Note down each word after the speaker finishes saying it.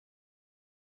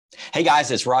Hey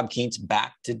guys, it's 𝙁𝙀𝙏𝙍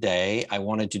back today. I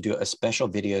wanted to do a special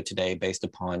video today based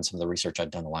upon some of the research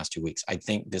I've done the last 2 weeks. I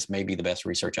think this may be the best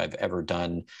research I've ever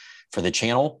done for the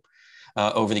channel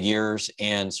over the years,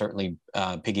 and certainly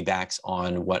piggybacks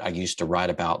on what I used to write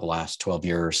about the last 12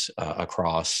 years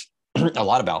across a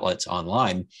lot of outlets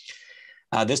online.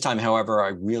 This time, however, I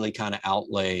really kind of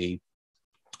outlay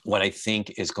what I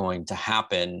think is going to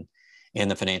happen in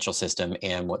the financial system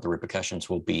and what the repercussions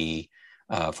will be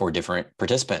for different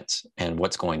participants and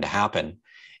what's going to happen.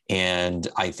 And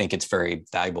I think it's very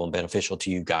valuable and beneficial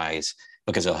to you guys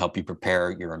because it'll help you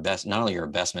prepare your not only your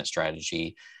investment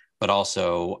strategy, but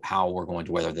also how we're going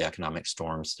to weather the economic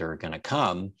storms that are going to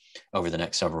come over the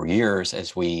next several years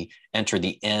as we enter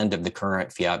the end of the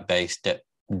current fiat-based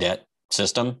debt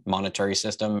system, monetary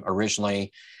system,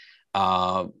 originally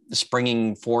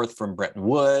springing forth from Bretton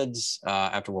Woods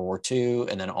after World War II,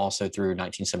 and then also through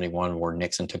 1971, where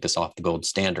Nixon took us off the gold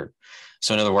standard.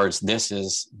 So in other words, this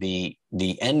is the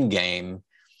end game,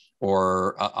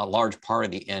 or a large part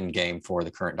of the end game for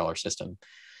the current dollar system.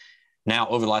 Now,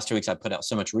 over the last 2 weeks, I put out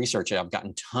so much research, I've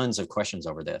gotten tons of questions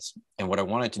over this. And what I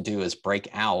wanted to do is break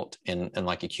out in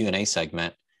like a Q&A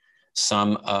segment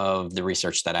some of the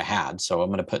research that I had. So I'm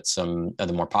going to put some of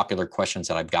the more popular questions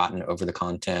that I've gotten over the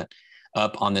content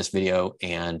up on this video,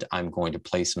 and I'm going to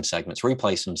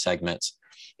replay some segments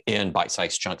in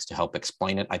bite-sized chunks to help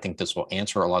explain it. I think this will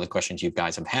answer a lot of the questions you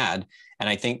guys have had. And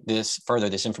I think this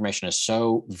information is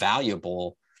so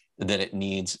valuable that it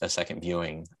needs a second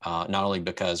viewing, not only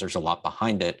because there's a lot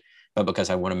behind it, but because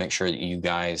I want to make sure that you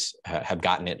guys have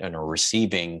gotten it and are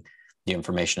receiving the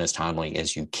information as timely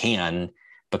as you can,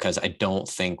 because I don't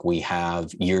think we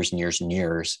have years and years and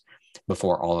years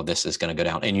before all of this is going to go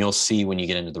down. And you'll see when you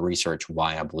get into the research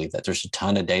why I believe that. There's a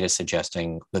ton of data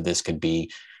suggesting that this could be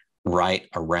right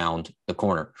around the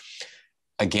corner.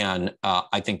 Again,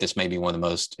 I think this may be one of the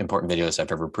most important videos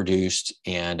I've ever produced,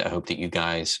 and I hope that you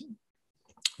guys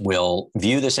will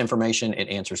view this information. It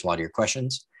answers a lot of your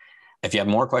questions. If you have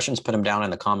more questions, put them down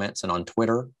in the comments and on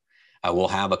Twitter. We'll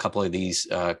have a couple of these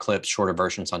clips, shorter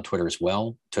versions on Twitter as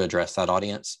well to address that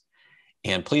audience.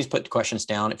 And please put questions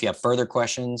down. If you have further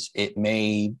questions, it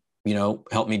may,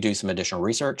 help me do some additional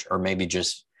research, or maybe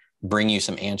just bring you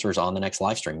some answers on the next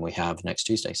live stream we have next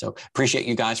Tuesday. So appreciate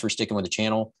you guys for sticking with the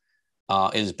channel.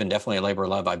 It has been definitely a labor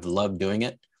of love. I've loved doing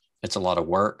it. It's a lot of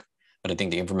work, but I think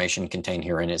the information contained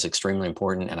herein is extremely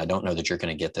important. And I don't know that you're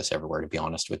going to get this everywhere, to be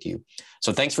honest with you.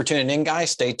 So thanks for tuning in, guys.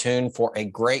 Stay tuned for a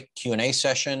great Q&A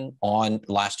session on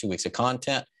the last 2 weeks of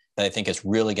content that I think is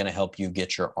really going to help you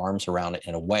get your arms around it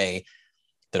in a way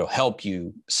that'll help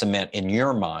you cement in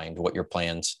your mind what your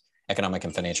plans, economic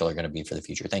and financial, are going to be for the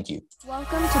future. Thank you.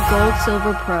 Welcome to Gold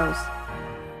Silver Pros,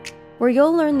 where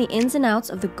you'll learn the ins and outs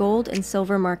of the gold and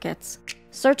silver markets.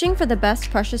 Searching for the best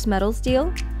precious metals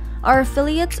deal? Our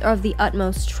affiliates are of the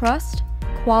utmost trust,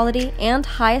 quality, and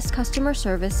highest customer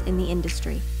service in the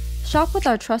industry. Shop with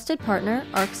our trusted partner,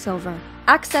 �ヲ𝙃.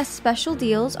 Access special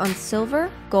deals on silver,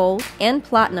 gold, and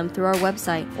platinum through our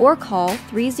website, or call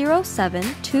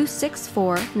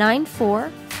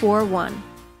 307-264-9441.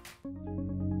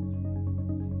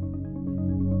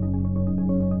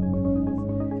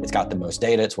 It's got the most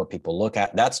data. It's what people look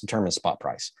at. That's determined spot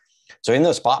price. So even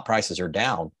though spot prices are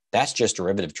down, that's just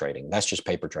derivative trading. That's just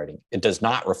paper trading. It does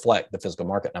not reflect the physical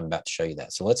market. And I'm about to show you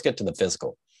that. So let's get to the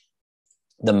physical.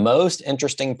 The most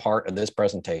interesting part of this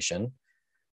presentation,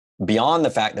 beyond the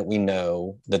fact that we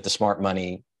know that the smart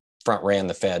money front ran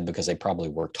the Fed because they probably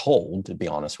were told, to be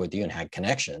honest with you, and had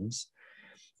connections,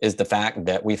 is the fact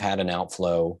that we've had an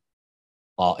outflow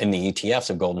in the ETFs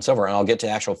of gold and silver. And I'll get to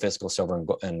actual physical silver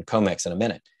and COMEX in a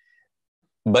minute.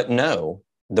 But no,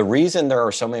 the reason there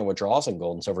are so many withdrawals in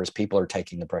gold and silver is people are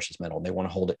taking the precious metal. They want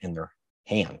to hold it in their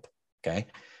hand. Okay,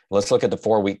 let's look at the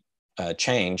 4-week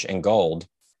change in gold.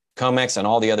 COMEX and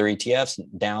all the other ETFs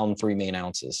down 3 million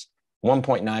ounces,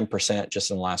 1.9% just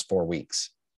in the last 4 weeks.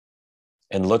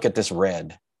 And look at this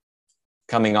red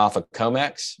coming off of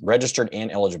COMEX, registered and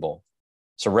eligible.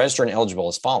 So registered and eligible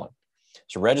has fallen.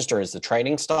 So register is the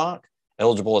trading stock.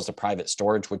 Eligible is the private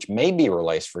storage, which may be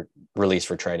released for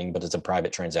trading, but it's a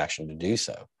private transaction to do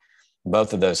so.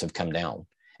 Both of those have come down.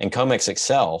 And COMEX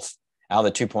itself, out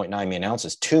of the 2.9 million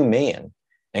ounces, 2 million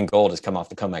in gold has come off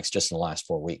the COMEX just in the last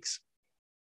 4 weeks.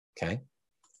 Okay.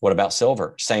 What about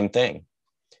silver? Same thing.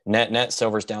 Net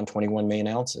silver's down 21 million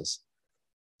ounces.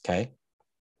 Okay.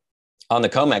 On the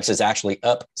COMEX is actually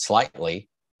up slightly,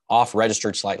 off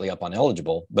registered, slightly up on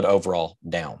eligible, but overall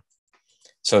down.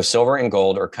 So silver and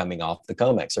gold are coming off the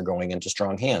COMEX. They're going into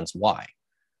strong hands. Why?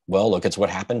 Well, look, it's what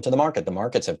happened to the market. The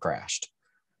markets have crashed.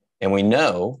 And we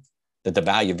know that the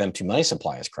value of M2 money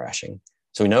supply is crashing.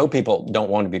 So we know people don't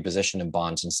want to be positioned in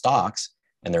bonds and stocks,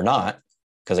 and they're not,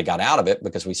 because they got out of it,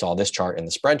 because we saw this chart in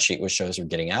the spreadsheet, which shows they're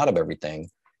getting out of everything.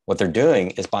 What they're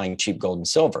doing is buying cheap gold and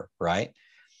silver, right?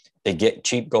 They get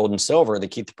cheap gold and silver. They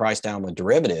keep the price down with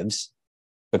derivatives,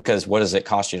 because what does it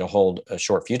cost you to hold a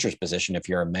short futures position if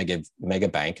you're a mega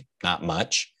bank? Not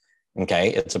much. Okay.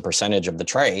 It's a percentage of the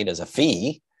trade as a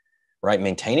fee, right?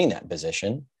 Maintaining that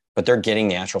position, but they're getting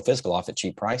the actual physical off at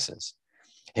cheap prices.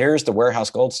 Here's the warehouse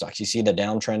gold stocks. You see the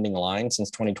downtrending line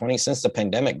since 2020. Since the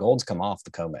pandemic, gold's come off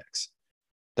the COMEX,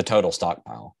 the total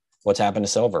stockpile. What's happened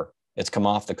to silver? It's come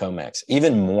off the COMEX.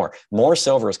 Even more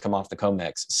silver has come off the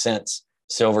COMEX since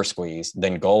silver squeeze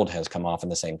than gold has come off in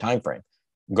the same time frame.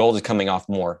 Gold is coming off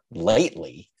more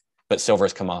lately, but silver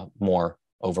has come off more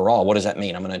overall. What does that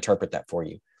mean? I'm going to interpret that for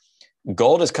you.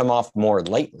 Gold has come off more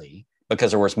lately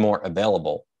because there was more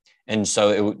available. And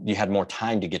so you had more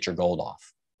time to get your gold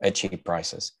off at cheap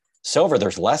prices. Silver,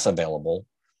 there's less available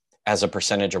as a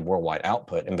percentage of worldwide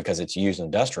output, and because it's used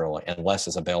industrial and less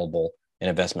is available in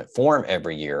investment form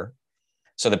every year.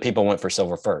 So the people went for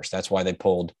silver first. That's why they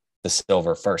pulled the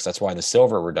silver first. That's why the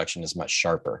silver reduction is much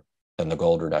sharper than the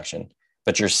gold reduction.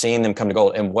 But you're seeing them come to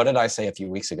gold. And what did I say a few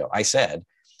weeks ago? I said,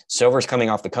 silver's coming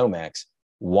off the COMEX.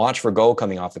 Watch for gold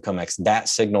coming off the COMEX. That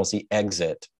signals the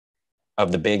exit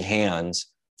of the big hands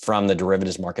from the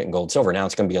derivatives market in gold, silver. Now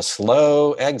it's going to be a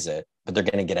slow exit, but they're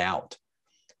going to get out.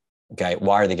 Okay.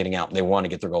 Why are they getting out? They want to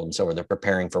get their gold and silver. They're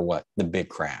preparing for what? The big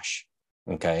crash.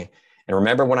 Okay. And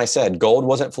remember when I said gold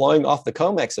wasn't flowing off the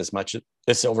COMEX as much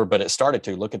as silver, but it started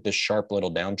to. Look at this sharp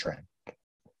little downtrend.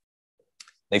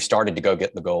 They've started to go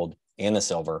get the gold and the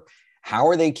silver. How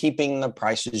are they keeping the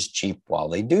prices cheap while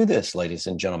they do this, ladies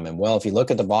and gentlemen? Well, if you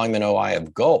look at the volume and OI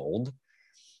of gold,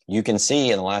 you can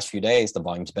see in the last few days, the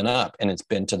volume's been up and it's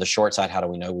been to the short side. How do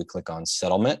we know? We click on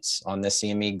settlements on this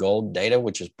CME gold data,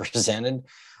 which is presented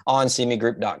on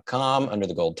cmegroup.com under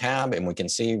the gold tab. And we can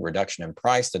see reduction in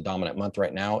price. The dominant month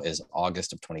right now is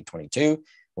August of 2022.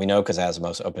 We know because it has the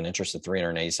most open interest of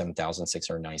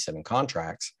 387,697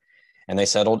 contracts. And they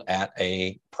settled at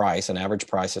a price, an average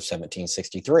price of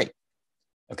 1763.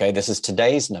 Okay, this is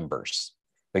today's numbers.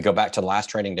 We go back to the last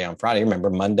trading day on Friday. Remember,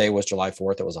 Monday was July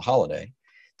 4th. It was a holiday.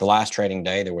 The last trading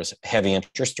day, there was heavy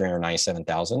interest,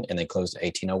 397,000, and they closed at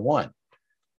 1801.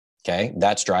 Okay,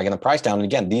 that's dragging the price down. And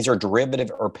again, these are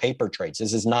derivative or paper trades.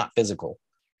 This is not physical.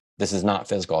 This is not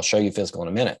physical. I'll show you physical in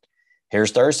a minute.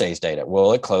 Here's Thursday's data.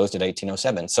 Well, it closed at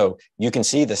 1807. So you can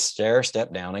see the stair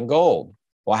step down in gold.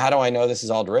 Well, how do I know this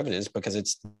is all derivatives? Because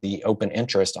it's the open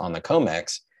interest on the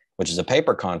COMEX, which is a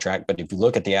paper contract. But if you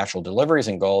look at the actual deliveries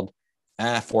in gold,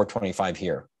 425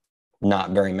 here,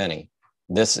 not very many.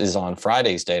 This is on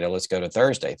Friday's data. Let's go to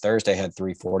Thursday. Thursday had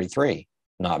 343,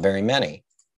 not very many.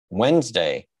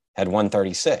 Wednesday had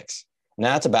 136.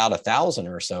 Now it's about 1,000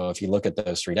 or so. If you look at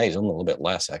those 3 days, a little bit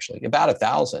less actually, about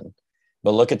 1,000.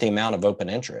 But look at the amount of open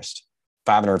interest,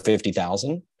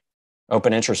 550,000.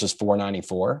 Open interest is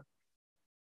 494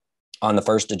 on the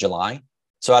 1st of July.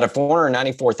 So out of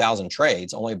 494,000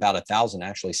 trades, only about 1,000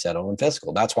 actually settle in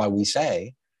physical. That's why we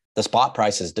say the spot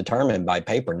price is determined by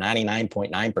paper.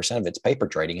 99.9% of its paper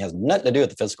trading has nothing to do with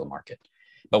the physical market.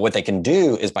 But what they can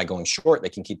do is by going short, they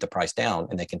can keep the price down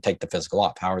and they can take the physical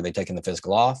off. How are they taking the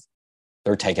physical off?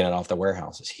 They're taking it off the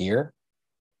warehouses here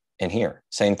and here.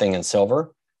 Same thing in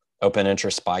silver. Open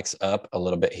interest spikes up a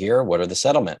little bit here. What are the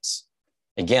settlements?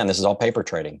 Again, this is all paper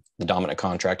trading. The dominant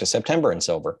contract is September in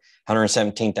silver.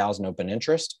 117,000 open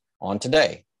interest on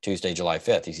today, Tuesday, July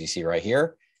 5th. As you see right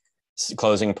here,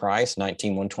 closing price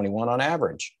 19,121 on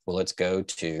average. Well, let's go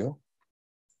to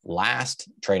last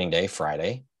trading day,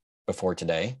 Friday, before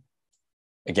today.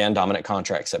 Again, dominant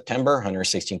contract September,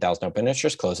 116,000 open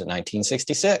interest, closed at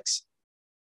 1966.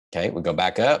 Okay, we go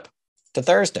back up to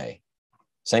Thursday.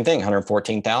 Same thing,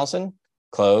 114,000,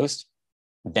 closed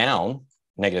down,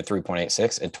 negative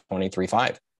 3.86 at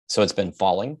 23.5. So it's been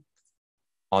falling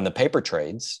on the paper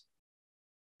trades.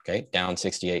 Okay, down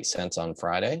 68 cents on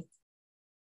Friday,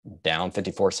 down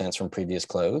 54 cents from previous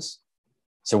close.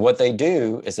 So what they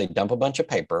do is they dump a bunch of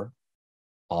paper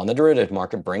on the derivative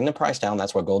market, bring the price down.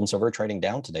 That's why gold and silver are trading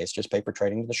down today. It's just paper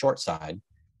trading to the short side.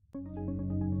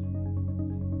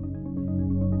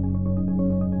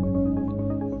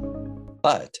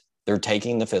 But they're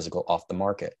taking the physical off the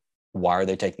market. Why are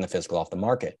they taking the physical off the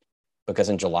market? Because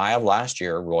in July of last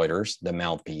year, Reuters, the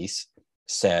mouthpiece,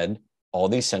 said all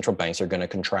these central banks are going to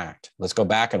contract. Let's go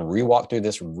back and re-walk through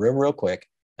this real quick,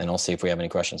 and I'll see if we have any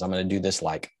questions. I'm going to do this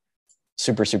like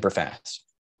super fast.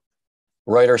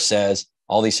 Reuters says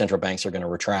all these central banks are going to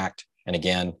retract. And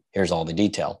again, here's all the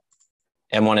detail.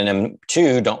 M1 and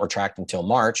M2 don't retract until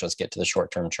March. Let's get to the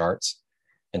short-term charts.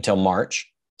 Until March.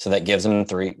 So that gives them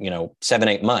 7,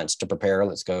 8 months to prepare.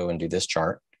 Let's go and do this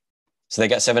chart. So they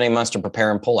got 7, 8 months to prepare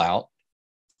and pull out.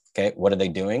 Okay, what are they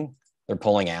doing? They're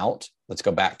pulling out. Let's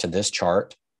go back to this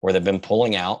chart where they've been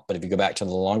pulling out. But if you go back to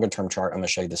the longer term chart, I'm going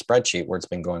to show you the spreadsheet where it's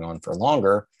been going on for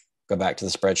longer. Go back to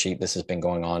the spreadsheet. This has been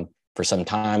going on for some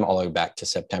time, all the way back to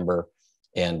September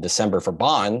and December for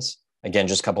bonds. Again,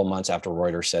 just a couple months after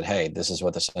Reuters said, hey, this is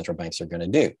what the central banks are going to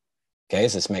do. Okay,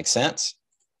 does this make sense?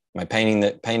 Am I painting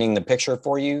the picture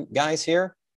for you guys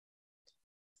here?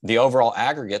 The overall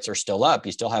aggregates are still up.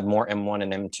 You still have more M1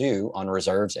 and M2 on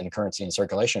reserves and currency in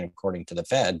circulation, according to the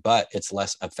Fed, but it's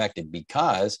less affected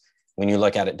because when you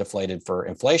look at it deflated for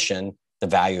inflation, the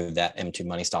value of that M2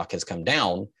 money stock has come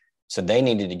down. So they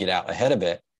needed to get out ahead of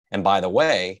it. And by the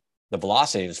way, the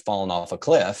velocity has fallen off a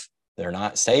cliff. They're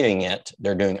not saving it.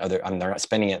 They're doing they're not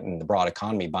spending it in the broad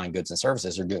economy, buying goods and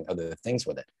services. They're doing other things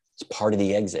with it. It's part of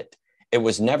the exit. It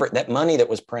was never that money that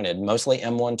was printed, mostly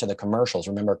M1 to the commercials.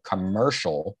 Remember,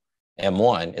 commercial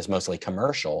M1 is mostly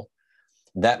commercial.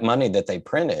 That money that they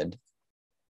printed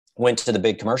went to the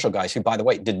big commercial guys who, by the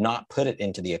way, did not put it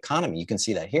into the economy. You can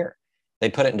see that here. They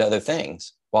put it into other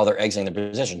things while they're exiting their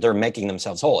position. They're making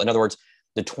themselves whole. In other words,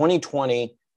 the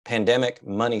 2020 pandemic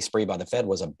money spree by the Fed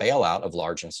was a bailout of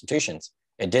large institutions.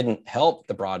 It didn't help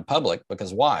the broad public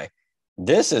because why?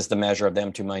 This is the measure of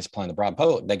them two money supply in the broad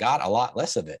public. They got a lot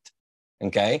less of it.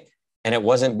 Okay. And it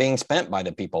wasn't being spent by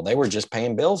the people. They were just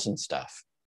paying bills and stuff.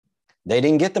 They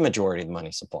didn't get the majority of the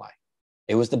money supply.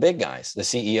 It was the big guys. The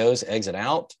CEOs exit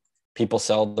out. People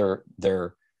sell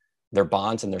their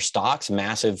bonds and their stocks,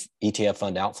 massive ETF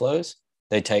fund outflows.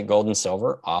 They take gold and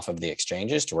silver off of the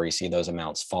exchanges to where you see those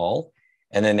amounts fall.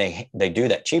 And then they do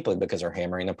that cheaply because they're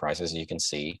hammering the prices, as you can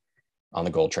see on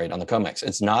the gold trade on the COMEX.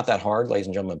 It's not that hard, ladies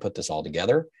and gentlemen, to put this all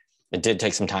together. It did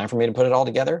take some time for me to put it all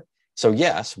together. So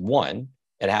yes, one,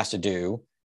 it has to do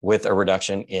with a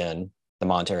reduction in the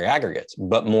monetary aggregates.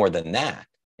 But more than that,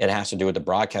 it has to do with the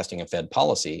broadcasting of Fed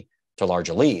policy to large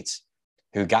elites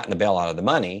who got in the bailout of the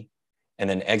money and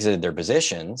then exited their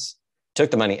positions,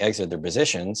 took the money, exited their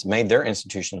positions, made their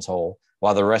institutions whole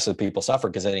while the rest of the people suffered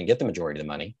because they didn't get the majority of the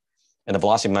money. And the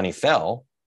velocity of money fell.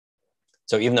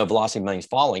 So even though velocity of money is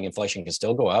falling, inflation can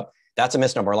still go up. That's a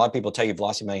misnomer. A lot of people tell you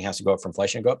velocity of money has to go up for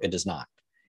inflation to go up. It does not.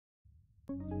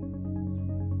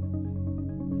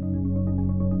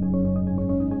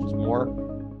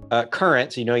 More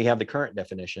current, so you know you have the current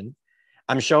definition.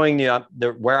 I'm showing you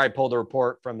where I pulled the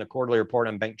report from the quarterly report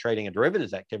on bank trading and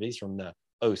derivatives activities from the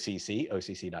OCC,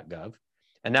 occ.gov.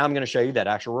 And now I'm going to show you that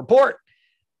actual report.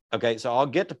 Okay, so I'll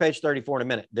get to page 34 in a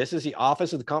minute. This is the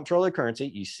Office of the Comptroller of the Currency.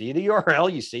 You see the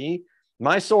URL, you see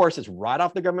my source. It's right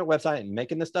off the government website and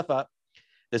making this stuff up.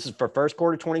 This is for first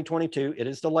quarter 2022. It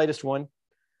is the latest one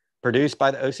produced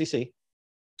by the OCC.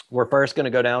 We're first going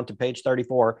to go down to page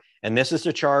 34. And this is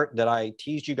the chart that I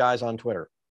teased you guys on Twitter.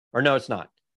 Or no, it's not.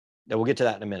 We'll get to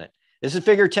that in a minute. This is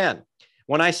figure 10.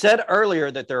 When I said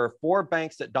earlier that there are 4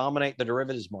 banks that dominate the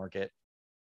derivatives market,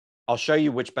 I'll show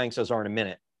you which banks those are in a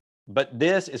minute. But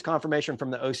this is confirmation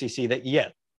from the OCC that, yeah,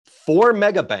 4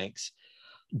 mega banks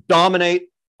dominate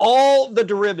all the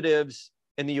derivatives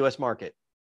in the U.S. market.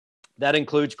 That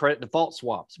includes credit default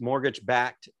swaps,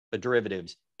 mortgage-backed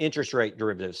derivatives, interest rate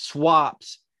derivatives,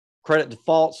 swaps, credit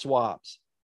default swaps,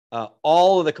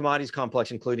 all of the commodities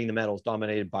complex, including the metals,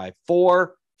 dominated by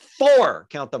four,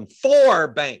 count them, 4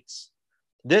 banks.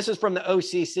 This is from the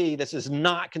OCC. This is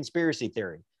not conspiracy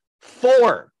theory.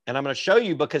 4. And I'm going to show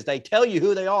you because they tell you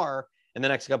who they are in the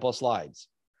next couple of slides.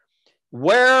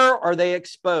 Where are they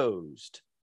exposed?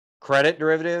 Credit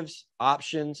derivatives,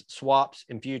 options, swaps,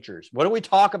 and futures. What do we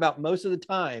talk about most of the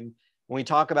time when we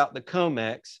talk about the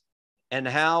COMEX and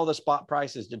how the spot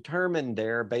price is determined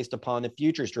there based upon the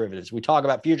futures derivatives? We talk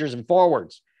about futures and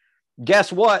forwards.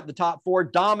 Guess what? The top 4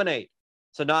 dominate.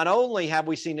 So not only have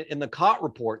we seen it in the COT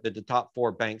report that the top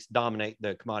 4 banks dominate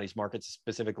the commodities markets,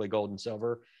 specifically gold and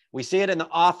silver, we see it in the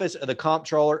Office of the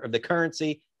Comptroller of the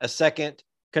Currency, a second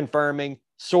confirming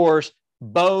source,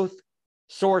 both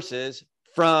sources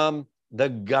from the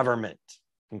government.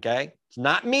 Okay? It's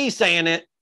not me saying it.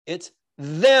 It's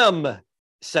them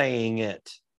saying it.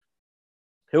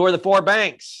 Who are the 4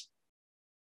 banks?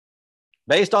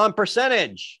 Based on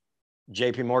percentage,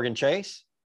 JP Morgan Chase,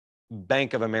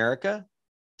 Bank of America,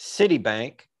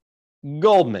 Citibank,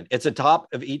 Goldman. It's the top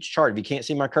of each chart. If you can't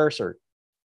see my cursor,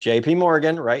 JP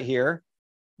Morgan right here,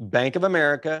 Bank of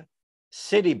America,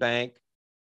 Citibank,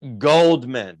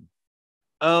 Goldman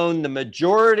own the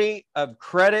majority of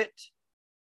credit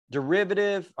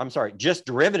derivative, just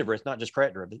derivative risk, not just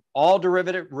credit derivative, all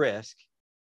derivative risk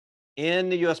in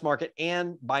the US market,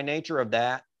 and by nature of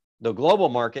that, the global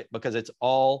market, because it's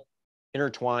all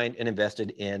intertwined and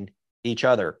invested in each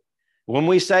other. When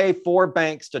we say four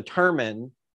banks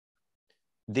determine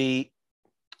the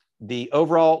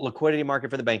overall liquidity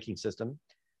market for the banking system,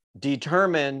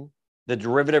 determine the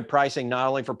derivative pricing, not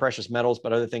only for precious metals,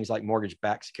 but other things like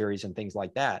mortgage-backed securities and things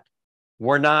like that,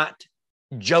 we're not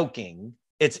joking.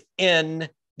 It's in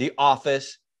the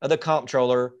Office of the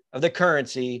Comptroller of the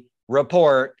Currency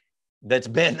report that's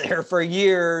been there for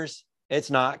years. It's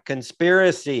not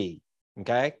conspiracy,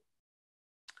 okay?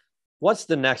 What's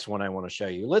the next one I want to show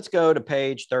you? Let's go to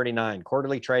page 39,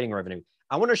 quarterly trading revenue.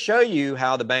 I want to show you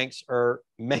how the banks are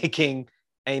making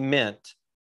a mint,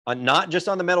 not just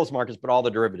on the metals markets, but all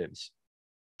the derivatives.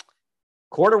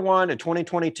 Q1 of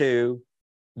 2022,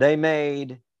 they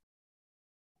made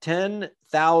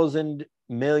 $10,000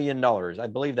 million. I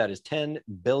believe that is $10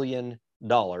 billion.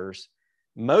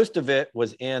 Most of it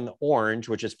was in orange,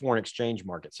 which is foreign exchange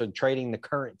markets. So trading the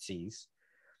currencies.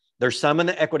 There's some in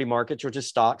the equity markets, which is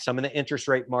stocks, some in the interest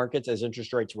rate markets as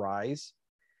interest rates rise,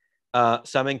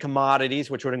 some in commodities,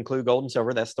 which would include gold and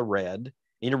silver. That's the red.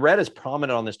 You know, red is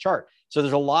prominent on this chart. So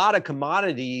there's a lot of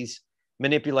commodities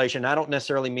manipulation. I don't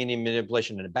necessarily mean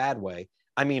manipulation in a bad way.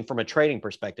 I mean, from a trading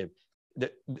perspective,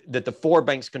 that the four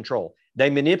banks control. They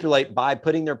manipulate by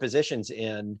putting their positions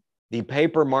in the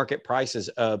paper market prices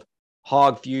of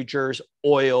hog futures,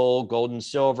 oil, gold and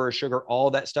silver, sugar,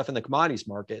 all that stuff in the commodities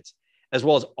markets, as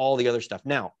well as all the other stuff.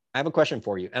 Now, I have a question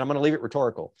for you, and I'm going to leave it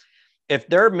rhetorical. If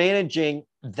they're managing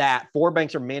that, four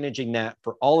banks are managing that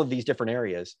for all of these different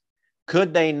areas,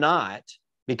 could they not,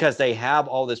 because they have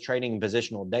all this trading and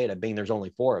positional data, being there's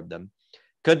only four of them,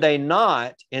 could they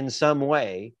not in some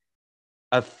way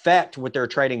affect what they're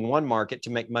trading one market to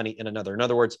make money in another? In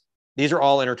other words, these are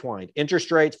all intertwined. Interest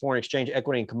rates, foreign exchange,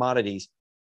 equity, and commodities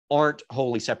aren't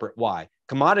wholly separate. Why?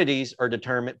 Commodities are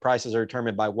determined, prices are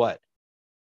determined by what?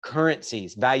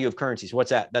 Currencies, value of currencies. What's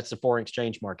that? That's the foreign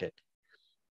exchange market.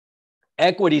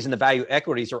 Equities and the value of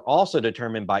equities are also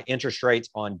determined by interest rates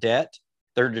on debt.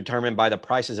 They're determined by the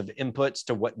prices of inputs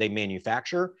to what they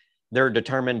manufacture. They're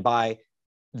determined by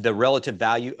the relative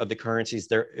value of the currencies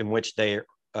in which their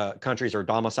countries are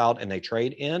domiciled and they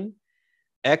trade in.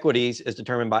 Equities is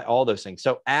determined by all those things.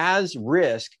 So as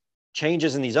risk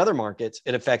changes in these other markets,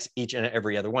 it affects each and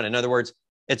every other one. In other words,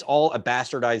 it's all a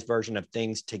bastardized version of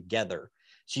things together.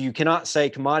 So you cannot say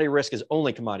commodity risk is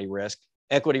only commodity risk,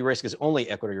 equity risk is only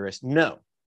equity risk. No.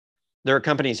 There are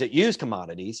companies that use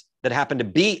commodities that happen to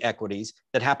be equities,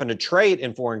 that happen to trade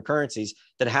in foreign currencies,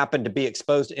 that happen to be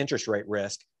exposed to interest rate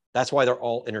risk. That's why they're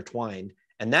all intertwined.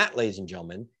 And that, ladies and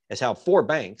gentlemen, is how four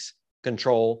banks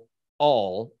control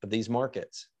all of these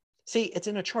markets. See, it's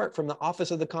in a chart from the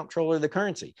Office of the Comptroller of the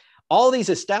Currency. All these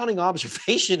astounding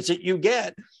observations that you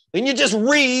get, and you just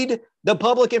read the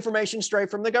public information straight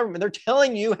from the government. They're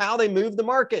telling you how they move the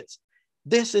markets.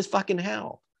 This is fucking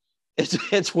how.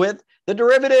 It's with the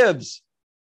derivatives.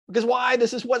 Because why?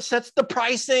 This is what sets the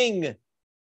pricing.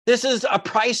 This is a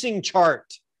pricing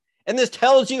chart. And this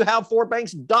tells you how four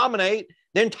banks dominate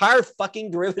the entire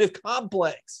fucking derivative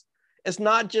complex. It's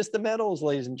not just the metals,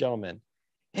 ladies and gentlemen.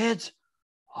 It's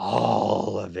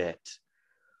all of it.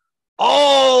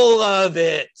 All of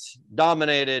it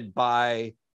dominated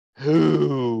by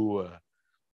who?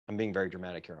 I'm being very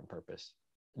dramatic here on purpose.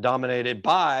 Dominated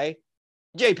by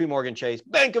JP Morgan Chase,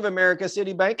 Bank of America,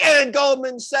 Citibank, and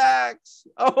Goldman Sachs.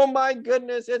 Oh my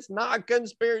goodness, it's not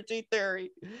conspiracy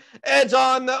theory. It's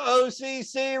on the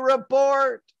OCC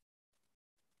report.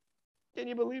 Can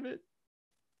you believe it?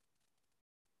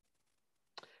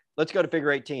 Let's go to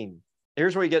figure 18.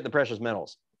 Here's where you get the precious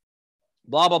metals.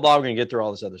 Blah, blah, blah. We're going to get through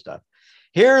all this other stuff.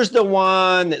 Here's the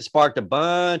one that sparked a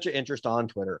bunch of interest on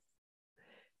Twitter.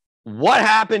 What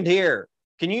happened here?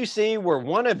 Can you see where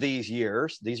one of these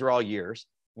years, these are all years,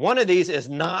 one of these is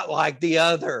not like the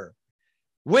other?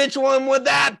 Which one would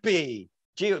that be?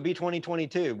 Gee, it would be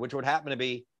 2022, which would happen to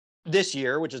be this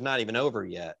year, which is not even over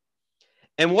yet.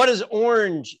 And what is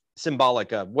orange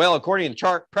symbolic of? Well, according to the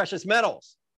chart, precious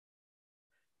metals.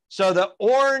 So the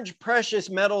orange precious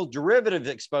metal derivative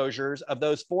exposures of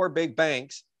those four big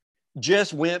banks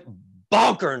just went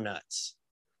bonker nuts.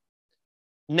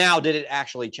 Now, did it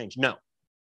actually change? No.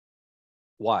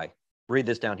 Why? Read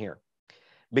this down here.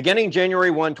 Beginning January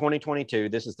 1, 2022,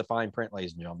 this is the fine print,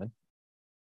 ladies and gentlemen.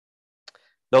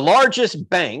 The largest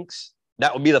banks,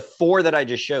 that would be the four that I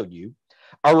just showed you,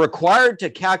 are required to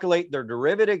calculate their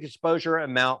derivative exposure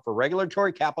amount for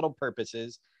regulatory capital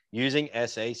purposes using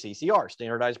SACCR,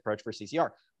 standardized approach for CCR.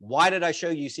 Why did I show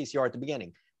you CCR at the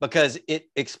beginning? Because it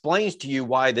explains to you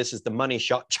why this is the money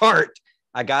shot chart.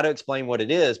 I got to explain what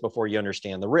it is before you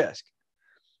understand the risk.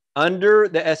 Under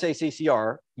the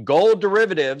SACCR, gold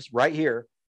derivatives right here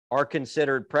are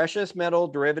considered precious metal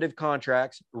derivative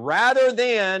contracts rather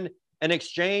than an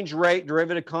exchange rate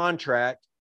derivative contract,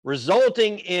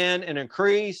 resulting in an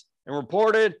increase in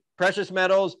reported precious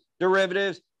metals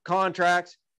derivatives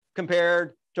contracts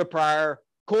compared to prior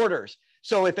quarters.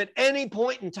 So if at any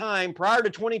point in time prior to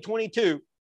 2022,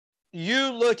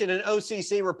 you looked at an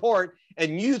OCC report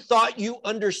and you thought you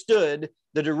understood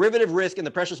the derivative risk in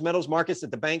the precious metals markets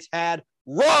that the banks had,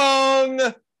 wrong.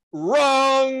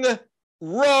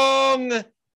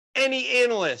 Any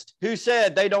analyst who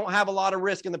said they don't have a lot of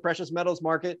risk in the precious metals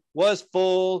market was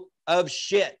full of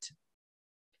shit,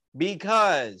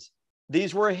 because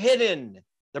these were hidden.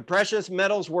 The precious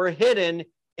metals were hidden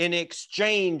in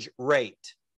exchange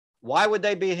rate. Why would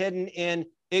they be hidden in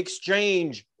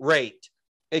exchange rate?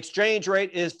 Exchange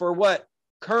rate is for what?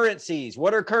 Currencies.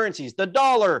 What are currencies? The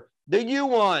dollar, the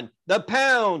yuan, the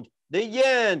pound, the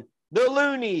yen, the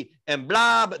loonie, and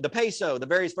blah, the peso, the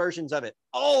various versions of it,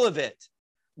 all of it.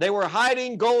 They were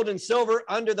hiding gold and silver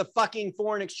under the fucking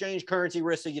foreign exchange currency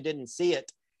risk so you didn't see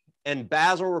it. And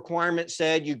Basel requirement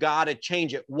said you got to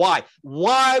change it. Why?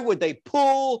 Why would they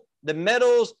pull the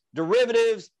metals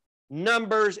derivatives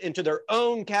numbers into their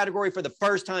own category for the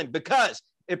first time? Because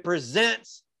it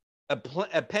presents a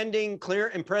pending, clear,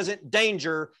 and present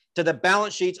danger to the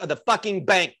balance sheets of the fucking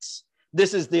banks.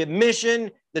 This is the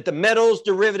admission that the metals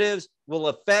derivatives will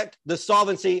affect the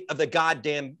solvency of the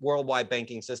goddamn worldwide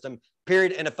banking system,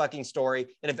 period, and a fucking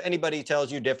story. And if anybody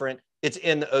tells you different, it's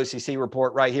in the OCC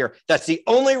report right here. That's the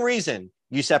only reason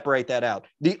you separate that out.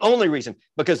 The only reason,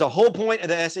 because the whole point of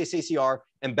the SACCR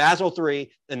and Basel III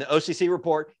and the OCC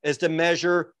report is to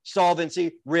measure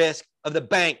solvency risk of the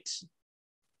banks.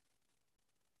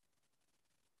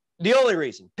 The only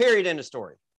reason, period, end of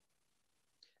story.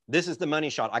 This is the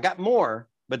money shot. I got more,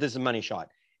 but this is a money shot.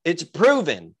 It's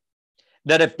proven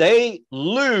that if they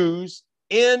lose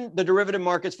in the derivative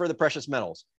markets for the precious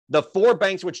metals, the four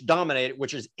banks which dominate it,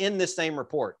 which is in this same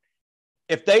report,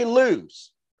 if they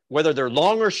lose, whether they're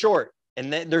long or short,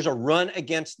 and there's a run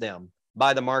against them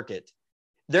by the market,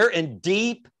 they're in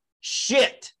deep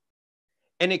shit.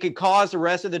 And it could cause the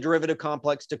rest of the derivative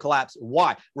complex to collapse.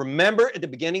 Why? Remember at the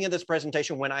beginning of this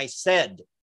presentation when I said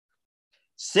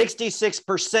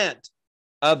 66%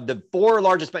 of the four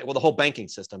largest banks, well, the whole banking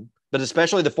system, but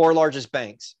especially the four largest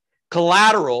banks,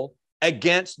 collateral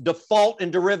against default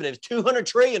and derivatives, 200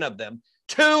 trillion of them,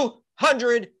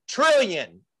 200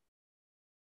 trillion.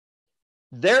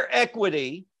 Their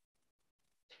equity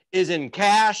is in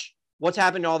cash. What's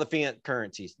happened to all the fiat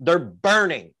currencies? They're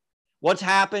burning. What's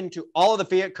happened to all of the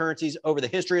fiat currencies over the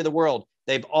history of the world?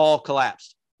 They've all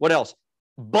collapsed. What else?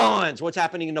 Bonds. What's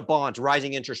happening in the bonds?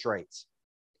 Rising interest rates.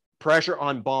 Pressure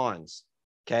on bonds.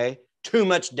 Okay. Too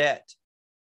much debt.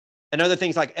 And other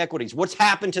things like equities. What's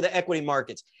happened to the equity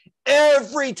markets?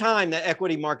 Every time the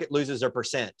equity market loses a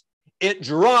percent, it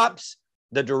drops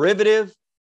the derivative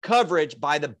coverage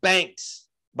by the banks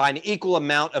by an equal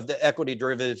amount of the equity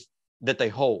derivatives that they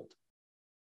hold.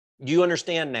 You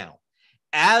understand now?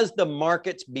 As the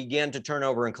markets begin to turn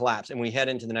over and collapse and we head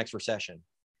into the next recession,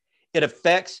 it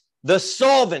affects the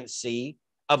solvency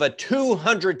of a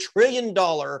 $200 trillion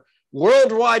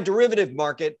worldwide derivative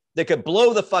market that could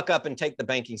blow the fuck up and take the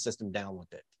banking system down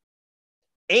with it.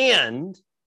 And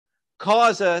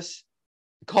cause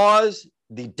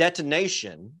the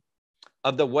detonation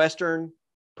of the Western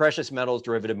precious metals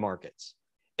derivative markets,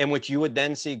 in which you would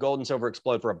then see gold and silver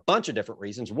explode for a bunch of different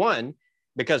reasons. One,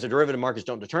 because the derivative markets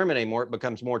don't determine anymore, it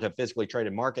becomes more to a physically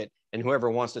traded market, and whoever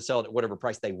wants to sell it at whatever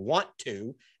price they want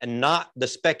to, and not the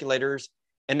speculators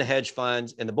and the hedge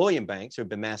funds and the bullion banks who have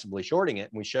been massively shorting it.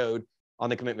 And we showed on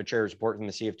the commitment shares report from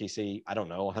the CFTC, I don't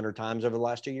know, 100 times over the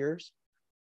last 2 years.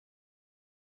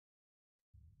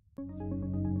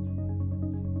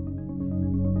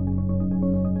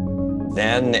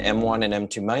 Then the M1 and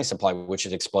M2 money supply, which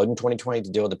had exploded in 2020 to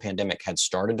deal with the pandemic, had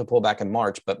started to pull back in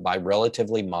March, but by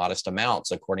relatively modest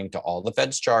amounts, according to all the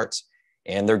Fed's charts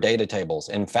and their data tables.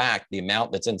 In fact, the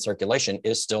amount that's in circulation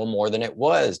is still more than it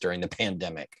was during the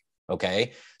pandemic.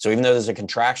 Okay. So even though there's a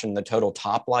contraction, the total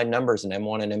top line numbers in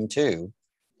M1 and M2,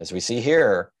 as we see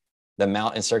here, the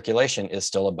amount in circulation is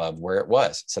still above where it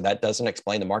was. So that doesn't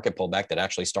explain the market pullback that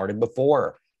actually started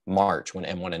before March when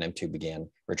M1 and M2 began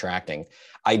retracting.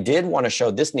 I did want to show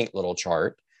this neat little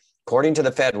chart. According to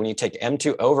the Fed, when you take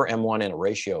M2 over M1 in a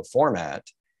ratio format,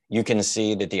 you can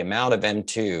see that the amount of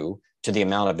M2 to the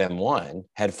amount of M1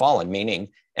 had fallen, meaning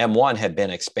M1 had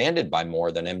been expanded by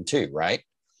more than M2, right?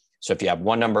 So if you have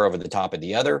one number over the top of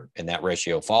the other and that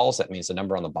ratio falls, that means the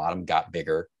number on the bottom got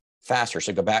bigger faster.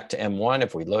 So go back to M1.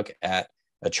 If we look at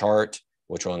a chart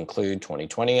which will include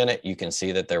 2020 in it, you can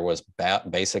see that there was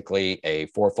basically a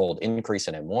fourfold increase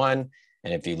in M1.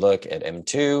 And if you look at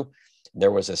M2,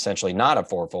 there was essentially not a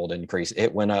fourfold increase.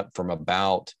 It went up from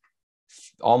about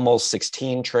almost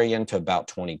 16 trillion to about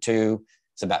 22.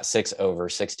 It's about 6 over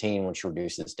 16, which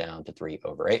reduces down to 3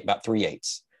 over 8, about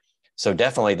 3/8. So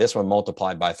definitely this one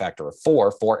multiplied by a factor of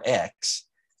 4x.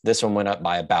 This one went up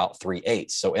by about 3/8.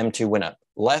 So M2 went up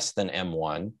less than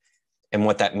M1. And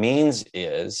what that means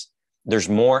is there's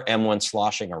more M1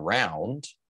 sloshing around,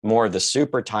 more of the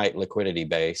super tight liquidity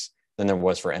base than there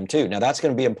was for M2. Now that's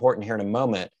going to be important here in a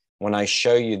moment when I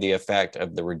show you the effect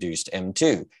of the reduced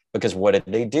M2, because what did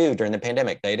they do during the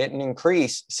pandemic? They didn't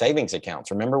increase savings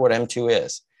accounts. Remember what M2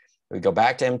 is. We go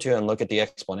back to M2 and look at the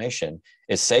explanation.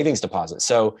 It's savings deposits.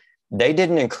 So they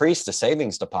didn't increase the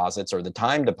savings deposits or the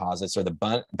time deposits or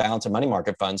the balance of money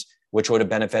market funds, which would have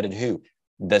benefited who?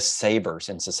 The savers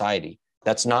in society.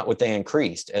 That's not what they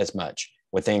increased as much.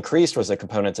 What they increased was the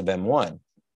components of M1,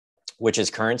 which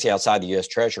is currency outside the US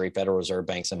Treasury, Federal Reserve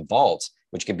banks, and vaults,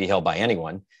 which can be held by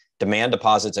anyone. Demand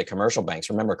deposits at commercial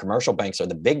banks. Remember, commercial banks are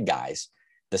the big guys.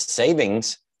 The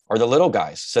savings are the little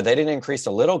guys. So they didn't increase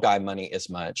the little guy money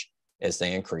as much as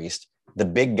they increased the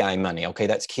big guy money. Okay,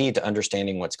 that's key to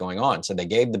understanding what's going on. So they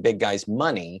gave the big guys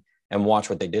money and watch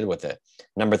what they did with it.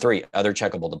 Number 3, other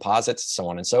checkable deposits, so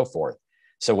on and so forth.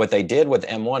 So what they did with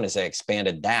M1 is they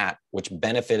expanded that, which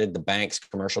benefited the banks,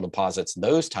 commercial deposits,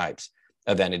 those types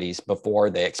of entities before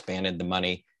they expanded the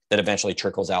money that eventually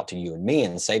trickles out to you and me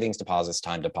in savings deposits,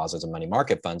 time deposits, and money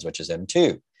market funds, which is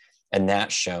M2. And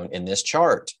that's shown in this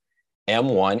chart.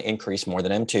 M1 increased more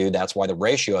than M2. That's why the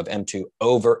ratio of M2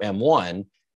 over M1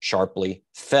 sharply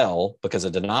fell, because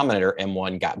the denominator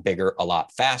M1 got bigger a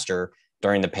lot faster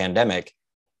during the pandemic,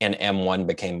 and M1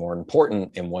 became more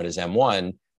important. And what is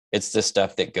M1? It's the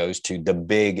stuff that goes to the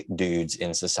big dudes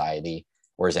in society,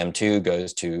 whereas M2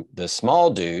 goes to the small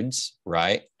dudes,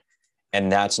 right?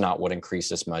 And that's not what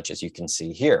increased as much as you can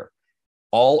see here.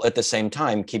 All at the same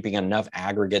time, keeping enough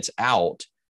aggregates out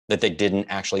that they didn't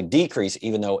actually decrease,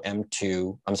 even though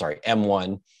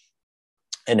M1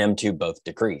 and M2 both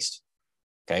decreased.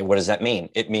 Okay, what does that mean?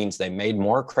 It means they made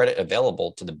more credit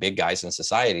available to the big guys in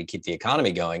society to keep the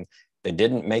economy going. They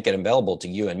didn't make it available to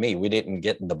you and me. We didn't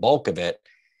get the bulk of it.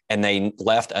 And they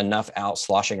left enough out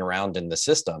sloshing around in the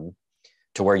system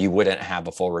to where you wouldn't have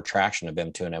a full retraction of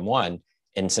M2 and M1.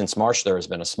 And since March, there has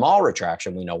been a small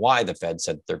retraction. We know why. The Fed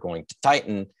said they're going to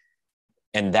tighten,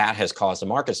 and that has caused the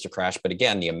markets to crash. But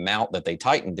again, the amount that they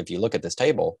tightened, if you look at this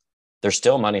table, there's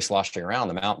still money sloshing around.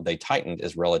 The amount they tightened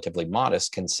is relatively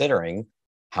modest considering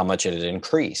how much it had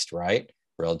increased, right?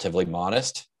 Relatively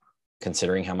modest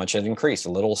considering how much it increased.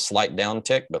 A little slight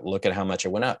downtick, but look at how much it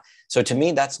went up. So to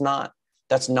me, that's not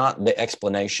the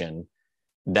explanation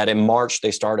that in March, they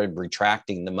started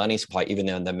retracting the money supply, even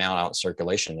though the amount out in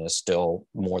circulation is still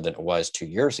more than it was 2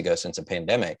 years ago since the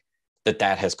pandemic,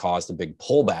 that has caused the big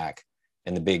pullback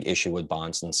and the big issue with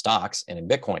bonds and stocks and in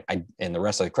Bitcoin and the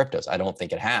rest of the cryptos. I don't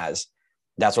think it has.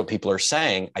 That's what people are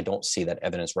saying. I don't see that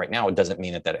evidence right now. It doesn't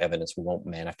mean that evidence won't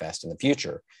manifest in the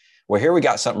future. Well, here we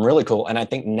got something really cool. And I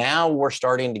think now we're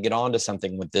starting to get onto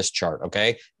something with this chart,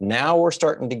 okay? Now we're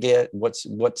starting to get what's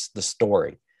the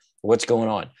story, what's going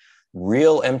on.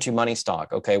 Real M2 money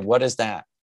stock. Okay, what is that?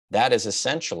 That is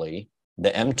essentially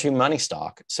the M2 money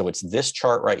stock. So it's this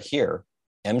chart right here,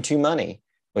 M2 money,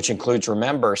 which includes,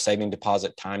 remember, saving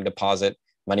deposit, time deposit,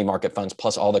 money market funds,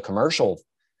 plus all the commercial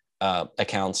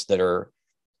accounts that are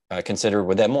considered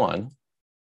with M1,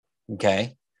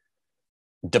 okay,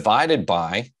 divided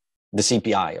by the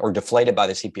CPI or deflated by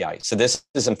the CPI. So this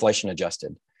is inflation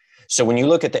adjusted. So when you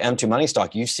look at the M2 money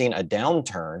stock, you've seen a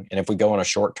downturn. And if we go on a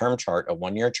short-term chart, a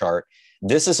 1-year chart,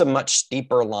 this is a much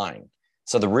steeper line.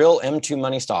 So the real M2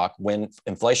 money stock, when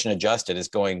inflation adjusted, is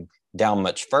going down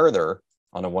much further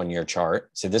on a 1-year chart.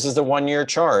 So this is the 1-year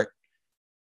chart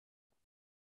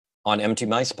on M2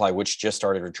 money supply, which just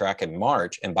started retracting in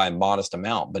March and by a modest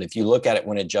amount. But if you look at it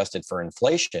when adjusted for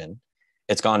inflation,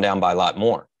 it's gone down by a lot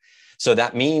more. So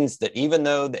that means that even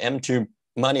though the M2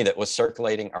 money that was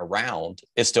circulating around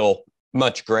is still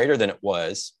much greater than it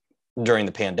was during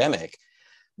the pandemic,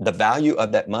 the value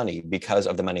of that money, because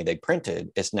of the money they printed,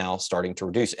 is now starting to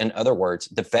reduce. In other words,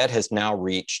 the Fed has now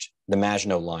reached the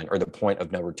Maginot Line, or the point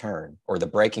of no return, or the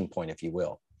breaking point, if you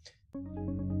will.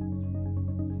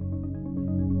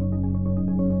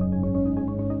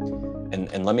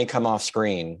 And let me come off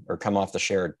screen or come off the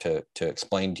share to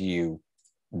explain to you,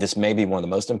 this may be one of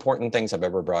the most important things I've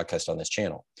ever broadcast on this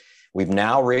channel. We've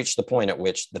now reached the point at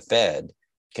which the Fed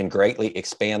can greatly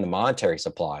expand the monetary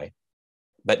supply.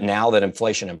 But now that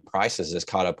inflation and prices is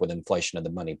caught up with inflation of the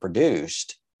money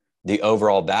produced, the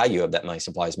overall value of that money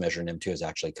supply is measured in M2 has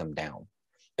actually come down.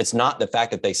 It's not the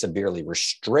fact that they severely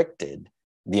restricted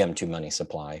the M2 money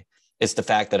supply. It's the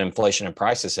fact that inflation and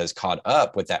prices has caught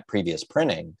up with that previous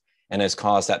printing and has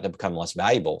caused that to become less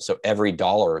valuable. So every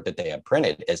dollar that they have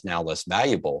printed is now less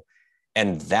valuable.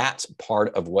 And that's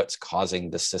part of what's causing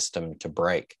the system to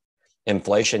break.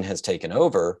 Inflation has taken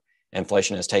over.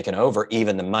 Inflation has taken over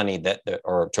even the money that,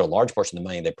 or to a large portion of the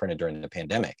money they printed during the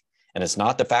pandemic. And it's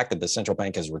not the fact that the central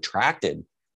bank has retracted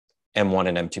M1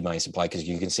 and M2 money supply, because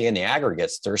you can see in the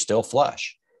aggregates, they're still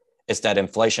flush. It's that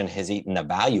inflation has eaten the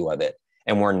value of it.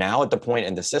 And we're now at the point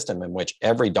in the system in which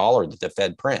every dollar that the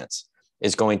Fed prints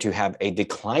is going to have a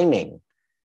declining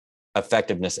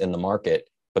effectiveness in the market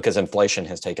because inflation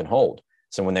has taken hold.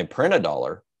 So when they print a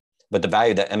dollar, but the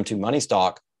value of that M2 money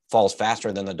stock falls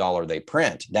faster than the dollar they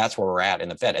print, that's where we're at in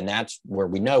the Fed. And that's where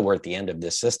we know we're at the end of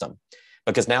this system,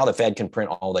 because now the Fed can print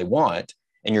all they want,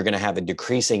 and you're going to have a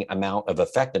decreasing amount of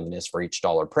effectiveness for each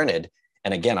dollar printed.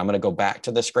 And again, I'm going to go back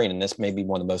to the screen, and this may be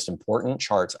one of the most important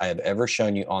charts I have ever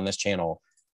shown you on this channel.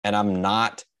 And I'm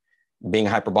not being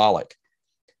hyperbolic.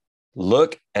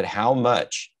 Look at how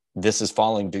much this is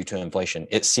falling due to inflation.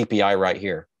 It's CPI right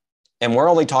here. And we're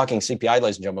only talking CPI,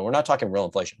 ladies and gentlemen. We're not talking real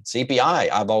inflation. CPI,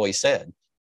 I've always said,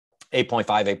 8.5,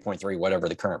 8.3, whatever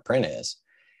the current print is,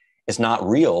 it's not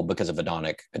real because of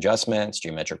hedonic adjustments,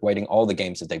 geometric weighting, all the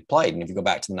games that they've played. And if you go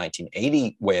back to the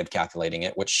 1980 way of calculating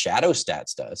it, which Shadow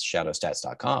Stats does,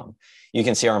 shadowstats.com, you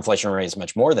can see our inflation rate is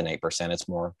much more than 8%. It's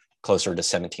more closer to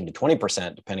 17 to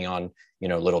 20%, depending on,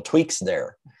 little tweaks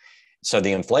there. So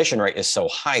the inflation rate is so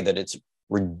high that it's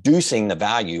reducing the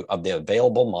value of the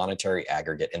available monetary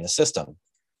aggregate in the system.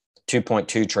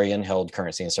 2.2 trillion held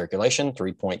currency in circulation,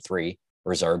 3.3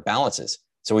 reserve balances.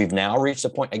 So we've now reached the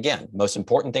point, again, most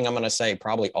important thing I'm going to say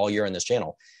probably all year in this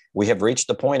channel, we have reached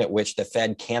the point at which the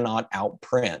Fed cannot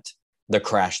outprint the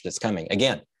crash that's coming.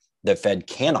 Again, the Fed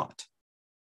cannot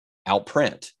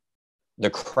outprint the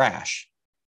crash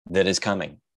that is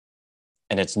coming.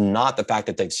 And it's not the fact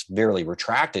that they've severely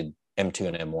retracted M2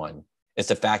 and M1. It's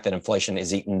the fact that inflation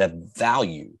is eating the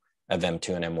value of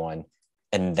M2 and M1.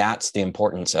 And that's the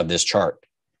importance of this chart.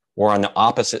 We're on the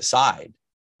opposite side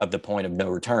of the point of no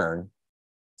return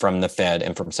from the Fed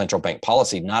and from central bank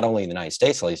policy, not only in the United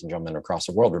States, ladies and gentlemen, across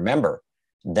the world. Remember,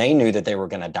 they knew that they were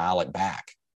going to dial it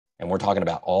back. And we're talking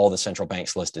about all the central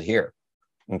banks listed here.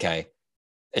 Okay.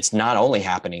 It's not only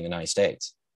happening in the United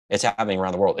States, it's happening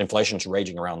around the world. Inflation's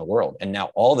raging around the world. And now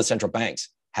all the central banks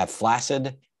have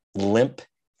flaccid, limp,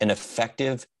 and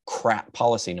effective crap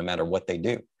policy no matter what they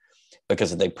do.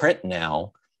 Because if they print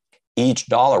now, each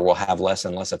dollar will have less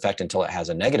and less effect until it has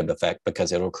a negative effect,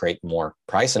 because it'll create more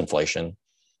price inflation.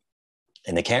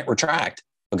 And they can't retract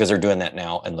because they're doing that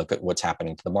now. And look at what's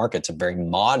happening to the market. It's a very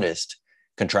modest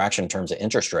contraction in terms of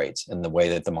interest rates and the way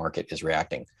that the market is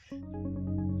reacting.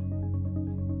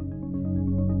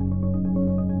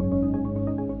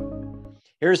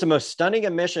 Here's the most stunning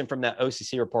emission from that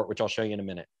OCC report, which I'll show you in a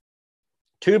minute.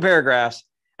 2 paragraphs,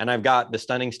 and I've got the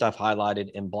stunning stuff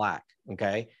highlighted in black,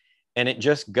 okay? And it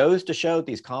just goes to show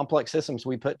these complex systems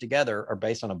we put together are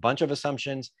based on a bunch of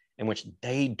assumptions in which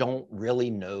they don't really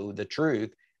know the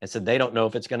truth. And so they don't know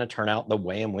if it's going to turn out the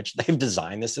way in which they've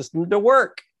designed the system to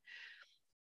work,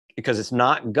 because it's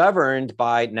not governed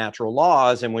by natural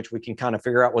laws in which we can kind of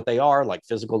figure out what they are, like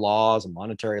physical laws and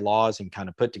monetary laws, and kind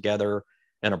of put together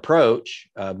an approach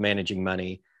of managing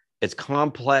money. It's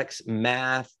complex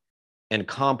math and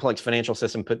complex financial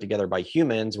system put together by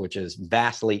humans, which is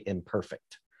vastly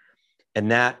imperfect.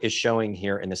 And that is showing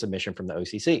here in the submission from the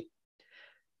OCC.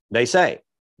 They say,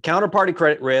 counterparty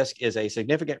credit risk is a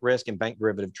significant risk in bank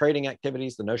derivative trading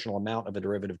activities. The notional amount of a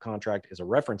derivative contract is a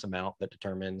reference amount that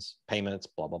determines payments,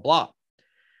 blah, blah, blah.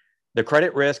 The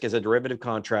credit risk is a derivative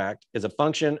contract is a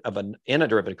function of in a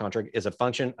derivative contract is a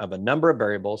function of a number of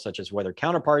variables, such as whether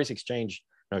counterparties exchange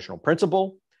notional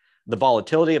principal, the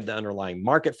volatility of the underlying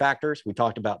market factors. We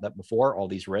talked about that before, all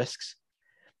these risks,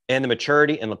 and the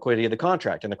maturity and liquidity of the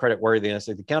contract and the credit worthiness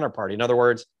of the counterparty. In other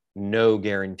words, no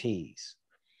guarantees.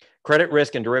 Credit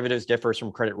risk in derivatives differs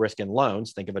from credit risk in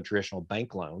loans. Think of a traditional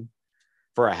bank loan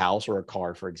for a house or a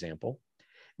car, for example,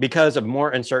 because of more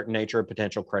uncertain nature of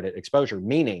potential credit exposure,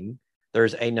 meaning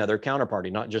there's another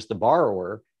counterparty, not just the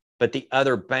borrower, but the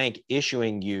other bank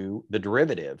issuing you the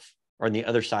derivative, or on the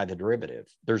other side of the derivative.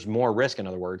 There's more risk, in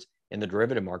other words, in the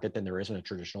derivative market than there is in a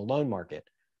traditional loan market.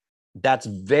 That's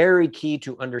very key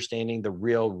to understanding the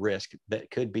real risk that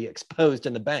could be exposed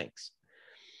in the banks.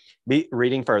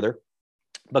 Reading further,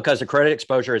 because the credit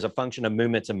exposure is a function of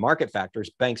movements in market factors,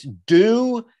 banks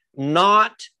do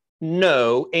not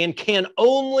know and can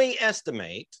only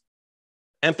estimate,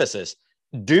 emphasis,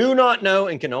 do not know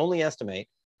and can only estimate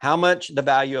how much the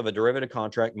value of a derivative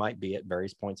contract might be at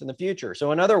various points in the future.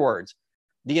 So in other words,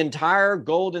 the entire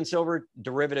gold and silver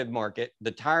derivative market, the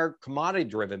entire commodity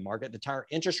derivative market, the entire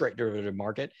interest rate derivative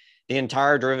market, the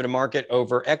entire derivative market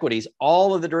over equities,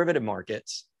 all of the derivative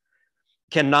markets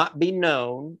cannot be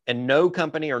known, and no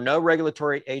company or no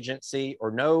regulatory agency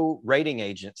or no rating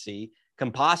agency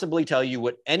can possibly tell you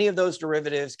what any of those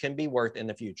derivatives can be worth in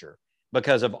the future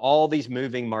because of all these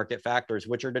moving market factors,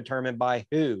 which are determined by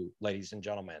who, ladies and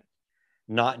gentlemen?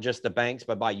 Not just the banks,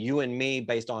 but by you and me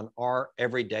based on our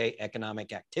everyday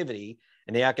economic activity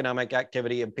and the economic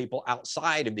activity of people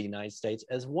outside of the United States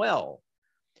as well,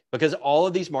 because all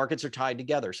of these markets are tied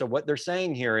together. So what they're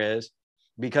saying here is,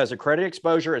 because a credit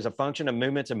exposure is a function of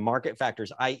movements and market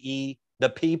factors, i.e. the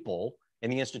people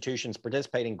and the institutions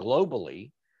participating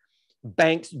globally,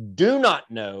 banks do not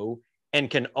know and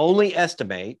can only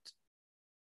estimate,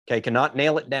 okay, cannot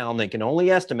nail it down, they can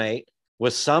only estimate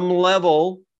with some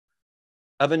level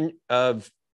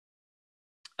of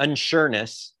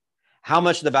unsureness how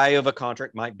much the value of a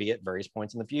contract might be at various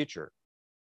points in the future.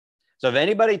 So if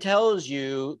anybody tells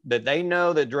you that they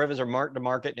know that derivatives are marked to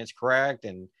market and it's correct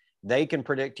and they can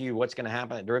predict to you what's going to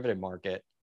happen at derivative market,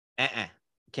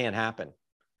 can't happen.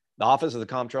 The Office of the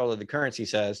Comptroller of the Currency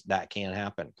says that can't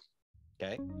happen.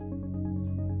 Okay.